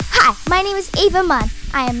Hi, my name is Ava Munn.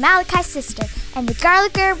 I am Malachi's sister, and the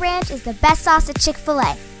Garlic Herb Ranch is the best sauce at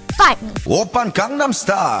Chick-fil-A. Fight me. Oppan Gangnam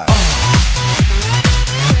Style.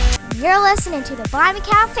 You're listening to the Blimey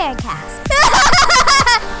Cow Fancast.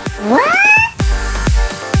 What?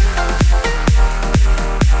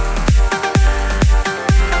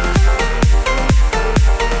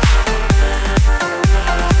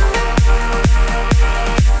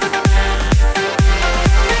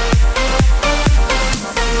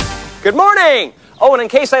 Good morning! Oh, and in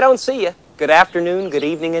case I don't see you, good afternoon, good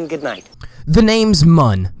evening, and good night. The name's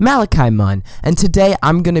Munn, Malachi Munn, and today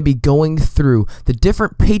I'm going to be going through the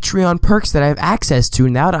different Patreon perks that I have access to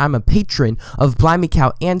now that I'm a patron of Blimey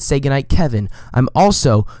Cow and Say Goodnight Kevin. I'm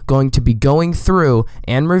also going to be going through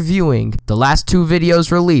and reviewing the last two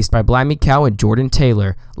videos released by Blimey Cow and Jordan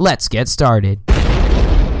Taylor. Let's get started.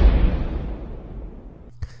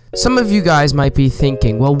 Some of you guys might be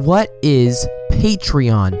thinking, well, what is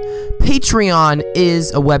Patreon? Patreon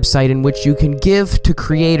is a website in which you can give to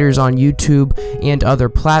creators on YouTube and other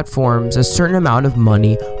platforms a certain amount of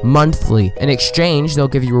money monthly. In exchange, they'll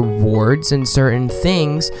give you rewards and certain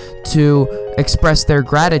things to express their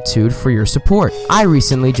gratitude for your support. I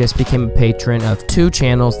recently just became a patron of two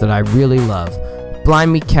channels that I really love,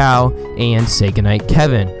 Blimey Cow and Say Goodnight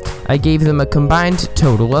Kevin. I gave them a combined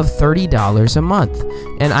total of $30 a month,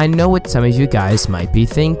 and I know what some of you guys might be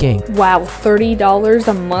thinking. Wow, $30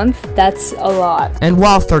 a month? That's a lot. And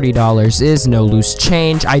while $30 is no loose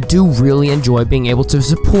change, I do really enjoy being able to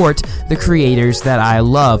support the creators that I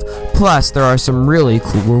love. Plus, there are some really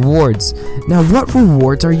cool rewards. Now, what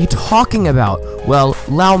rewards are you talking about? Well,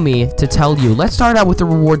 allow me to tell you. Let's start out with the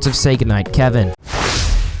rewards of Say Goodnight Kevin.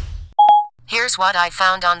 Here's what I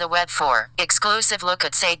found on the web for exclusive look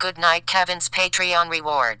at Say Goodnight Kevin's Patreon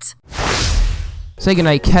rewards. Say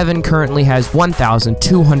Goodnight Kevin currently has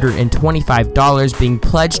 $1,225 being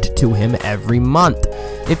pledged to him every month.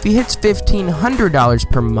 If he hits $1,500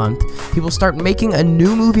 per month, he will start making a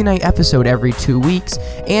new movie night episode every 2 weeks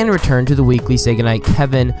and return to the weekly Say Goodnight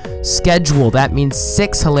Kevin schedule. That means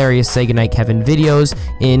 6 hilarious Say Goodnight Kevin videos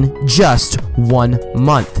in just 1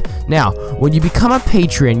 month. Now, when you become a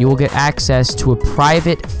patron, you will get access to a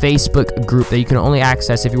private Facebook group that you can only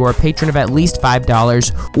access if you are a patron of at least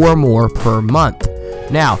 $5 or more per month.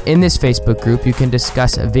 Now, in this Facebook group, you can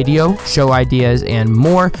discuss video, show ideas, and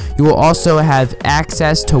more. You will also have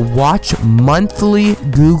access to watch monthly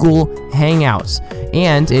Google Hangouts.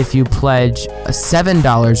 And if you pledge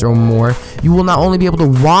 $7 or more, you will not only be able to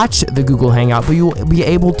watch the Google Hangout, but you will be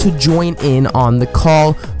able to join in on the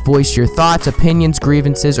call, voice your thoughts, opinions,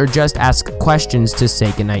 grievances, or just ask questions to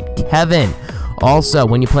Say Goodnight Kevin. Also,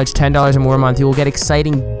 when you pledge $10 or more a month, you will get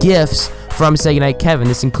exciting gifts from Say Goodnight Kevin.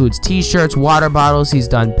 This includes t-shirts, water bottles, he's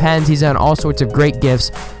done pens, he's done all sorts of great gifts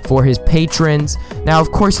for his patrons. Now,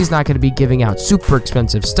 of course, he's not going to be giving out super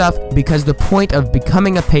expensive stuff because the point of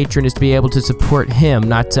becoming a patron is to be able to support him,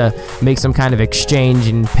 not to make some kind of exchange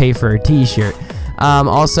and pay for a t-shirt.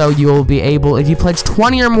 Also, you will be able, if you pledge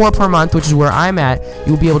 20 or more per month, which is where I'm at,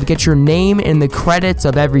 you'll be able to get your name in the credits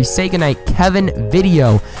of every Say Goodnight Kevin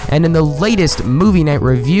video. And in the latest movie night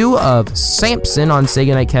review of Samson on Say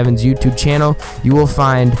Goodnight Kevin's YouTube channel, you will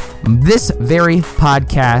find this very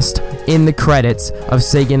podcast in the credits of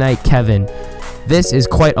Say Goodnight Kevin. This is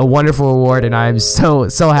quite a wonderful reward, and I'm so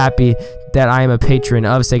happy that I am a patron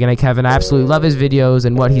of Say Goodnight Kevin. I absolutely love his videos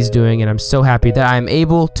and what he's doing, and I'm so happy that I am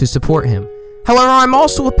able to support him. However, I'm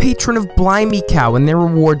also a patron of Blimey Cow, and their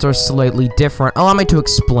rewards are slightly different. Allow me to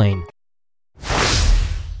explain.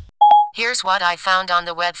 Here's what I found on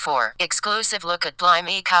the web for exclusive look at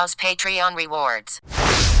Blimey Cow's Patreon rewards.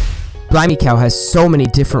 Blimey Cow has so many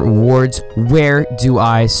different rewards. Where do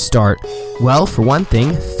I start? Well, for one thing,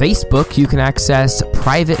 Facebook. You can access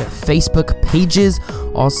private Facebook pages.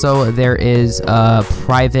 Also, there is a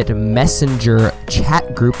private messenger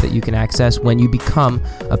chat group that you can access when you become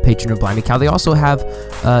a patron of Blimey Cow. They also have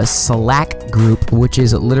a Slack group, which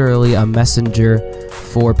is literally a messenger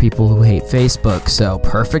for people who hate Facebook. So,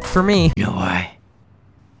 perfect for me. You know why?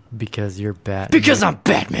 Because you're Batman. Because I'm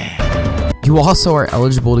Batman. You also are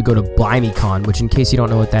eligible to go to BlimeyCon, which, in case you don't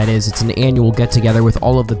know what that is, it's an annual get-together with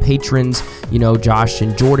all of the patrons. You know, Josh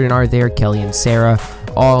and Jordan are there, Kelly and Sarah,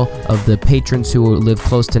 all of the patrons who live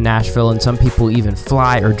close to Nashville, and some people even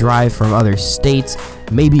fly or drive from other states,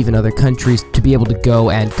 maybe even other countries, to be able to go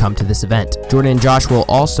and come to this event. Jordan and Josh will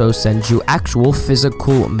also send you actual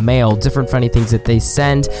physical mail, different funny things that they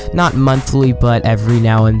send, not monthly, but every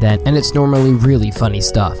now and then, and it's normally really funny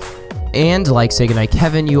stuff. And like Say Goodnight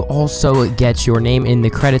Kevin, you also get your name in the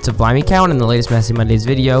credits of Blimey Cow, and in the latest Messy Mondays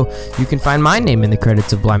video, you can find my name in the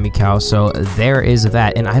credits of Blimey Cow, so there is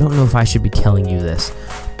that. And I don't know if I should be telling you this,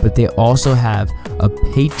 but they also have a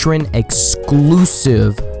patron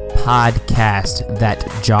exclusive podcast that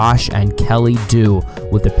Josh and Kelly do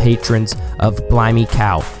with the patrons of Blimey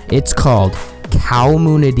Cow. It's called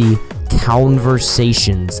Cowmunity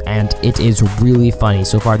Conversations, and it is really funny.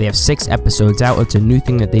 So far they have 6 episodes out. It's a new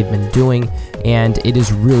thing that they've been doing, and it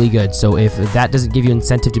is really good. So if that doesn't give you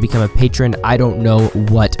incentive to become a patron, I don't know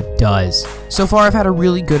what does. So far I've had a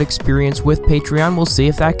really good experience with Patreon. We'll see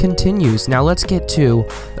if that continues. Now let's get to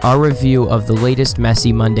our review of the latest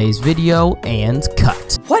Messy Mondays video and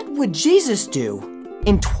cut. What would Jesus do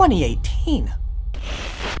in 2018?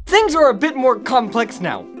 Things are a bit more complex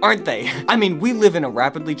now, aren't they? I mean, we live in a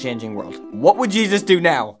rapidly changing world. What would Jesus do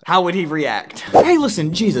now? How would he react? Hey,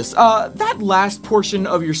 listen, Jesus, that last portion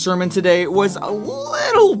of your sermon today was a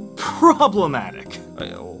little problematic.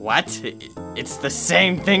 What? It's the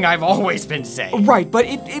same thing I've always been saying. Right, but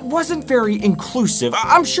it wasn't very inclusive.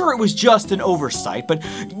 I'm sure it was just an oversight, but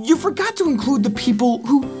you forgot to include the people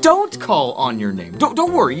who don't call on your name.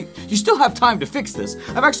 Don't worry, you still have time to fix this.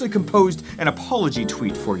 I've actually composed an apology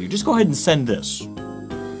tweet for you. Just go ahead and send this.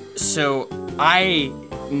 So, I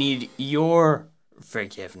need your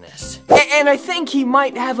forgiveness. And I think he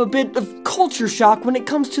might have a bit of culture shock when it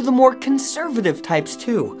comes to the more conservative types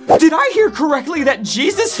too. Did I hear correctly that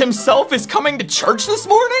Jesus himself is coming to church this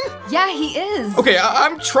morning? Yeah, he is. Okay,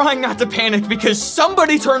 I'm trying not to panic because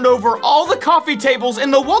somebody turned over all the coffee tables in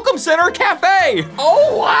the Welcome Center Cafe!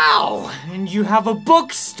 Oh, wow! And you have a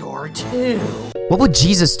bookstore too. What would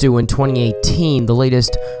Jesus do in 2018? The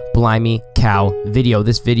latest Blimey Cow video.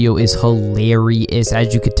 This video is hilarious,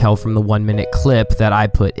 as you could tell from the 1-minute clip that I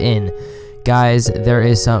put in. Guys, there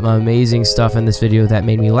is some amazing stuff in this video that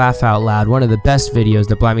made me laugh out loud. One of the best videos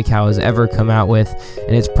that Blimey Cow has ever come out with,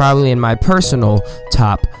 and it's probably in my personal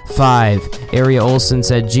top 5. Aria Olsen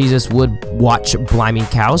said Jesus would watch Blimey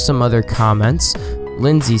Cow. Some other comments.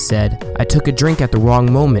 Lindsay said, I took a drink at the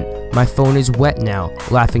wrong moment. My phone is wet now.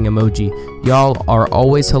 Laughing emoji. Y'all are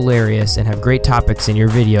always hilarious and have great topics in your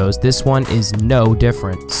videos. This one is no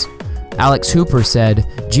difference. Alex Hooper said,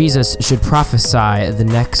 Jesus should prophesy the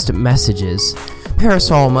next messages.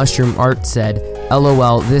 Parasol Mushroom Art said,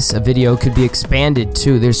 LOL, this video could be expanded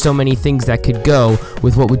too. There's so many things that could go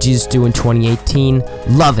with what would Jesus do in 2018.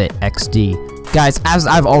 Love it, XD. Guys, as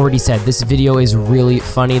I've already said, this video is really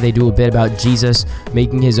funny. They do a bit about Jesus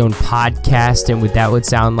making his own podcast and what that would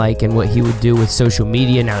sound like and what he would do with social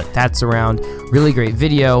media now that that's around. Really great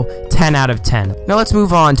video, 10 out of 10. Now let's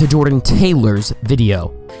move on to Jordan Taylor's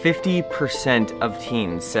video. 50% of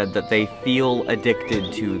teens said that they feel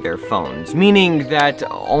addicted to their phones, meaning that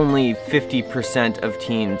only 50% of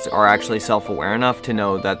teens are actually self-aware enough to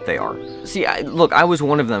know that they are. See, look, I was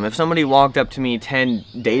one of them. If somebody walked up to me 10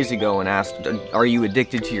 days ago and asked, are you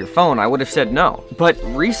addicted to your phone? I would have said no. But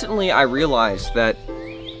recently I realized that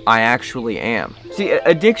I actually am. See,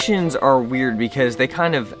 addictions are weird because they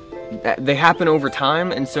happen over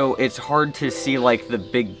time, and so it's hard to see like the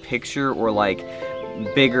big picture or like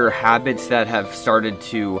bigger habits that have started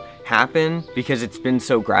to happen because it's been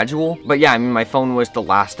so gradual. But yeah, I mean, my phone was the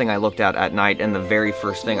last thing I looked at night and the very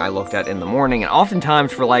first thing I looked at in the morning, and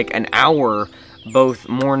oftentimes for like an hour both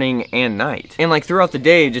morning and night. And like throughout the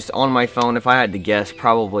day, just on my phone, if I had to guess,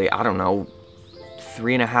 probably, I don't know,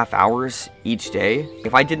 3.5 hours each day.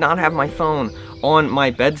 If I did not have my phone on my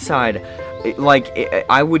bedside,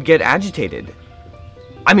 I would get agitated.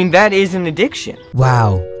 I mean, that is an addiction.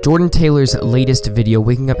 Wow. Jordan Taylor's latest video,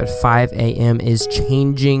 waking up at 5 a.m., is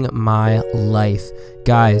changing my life.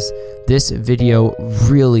 Guys, this video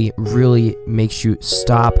really, really makes you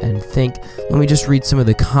stop and think. Let me just read some of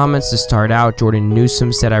the comments to start out. Jordan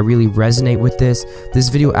Newsom said, I really resonate with this. This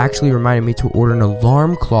video actually reminded me to order an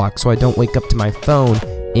alarm clock so I don't wake up to my phone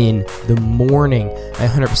in the morning. I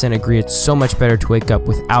 100% agree. It's so much better to wake up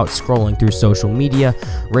without scrolling through social media.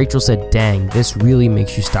 Rachel said, dang, this really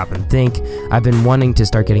makes you stop and think. I've been wanting to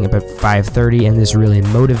start getting up at 5:30 and this really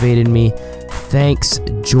motivated me. Thanks,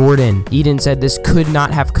 Jordan. Eden said, this could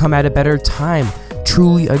not have come at a better time.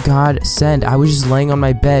 Truly a godsend. I was just laying on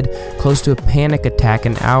my bed close to a panic attack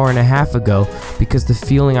an hour and a half ago because the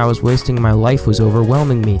feeling I was wasting my life was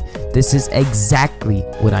overwhelming me. This is exactly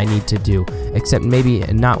what I need to do, except maybe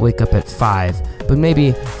not wake up at 5, but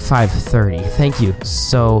maybe 5:30. Thank you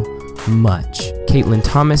so much. Caitlin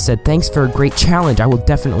Thomas said, thanks for a great challenge. I will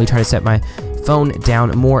definitely try to set my phone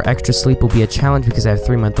down more. Extra sleep will be a challenge because I have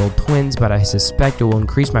 3-month-old twins, but I suspect it will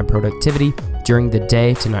increase my productivity during the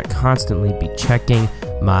day to not constantly be checking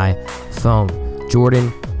my phone.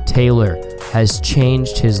 Jordan Taylor has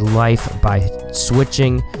changed his life by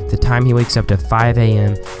switching the time he wakes up to 5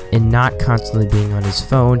 a.m. and not constantly being on his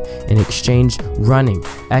phone, in exchange running,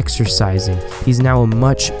 exercising. He's now a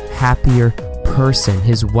much happier person.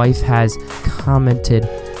 His wife has commented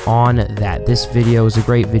on that. This video is a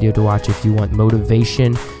great video to watch if you want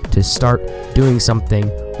motivation to start doing something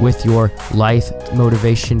with your life,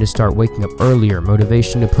 motivation to start waking up earlier,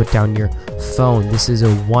 motivation to put down your phone. This is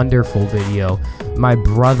a wonderful video. My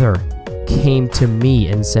brother came to me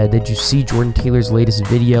and said, "Did you see Jordan Taylor's latest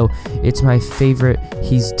video? It's my favorite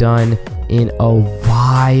he's done in a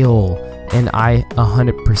while." And I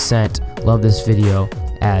 100% love this video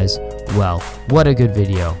as well. What a good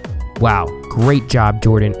video. Wow, great job,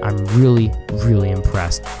 Jordan. I'm really, really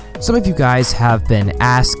impressed. Some of you guys have been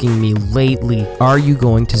asking me lately, are you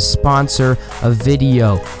going to sponsor a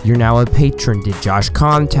video? You're now a patron. Did Josh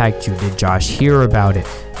contact you? Did Josh hear about it?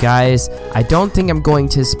 Guys, I don't think I'm going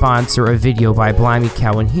to sponsor a video by Blimey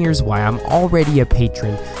Cow, and here's why. I'm already a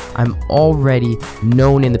patron. I'm already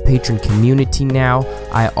known in the patron community now.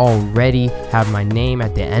 I already have my name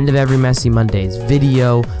at the end of every Messy Mondays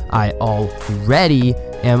video. I already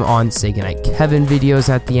am on Say Goodnight Kevin videos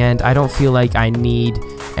at the end. I don't feel like I need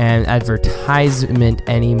an advertisement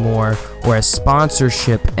anymore or a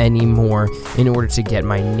sponsorship anymore in order to get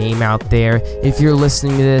my name out there. If you're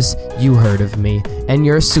listening to this, you heard of me, and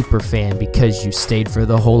you're a super fan because you stayed for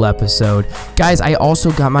the whole episode. Guys, I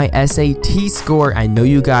also got my SAT score. I know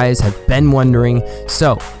you guys have been wondering.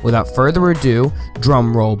 So, without further ado,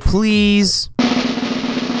 drum roll please.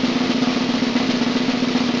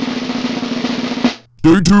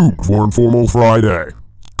 Stay tuned for Informal Friday.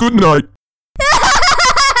 Good night.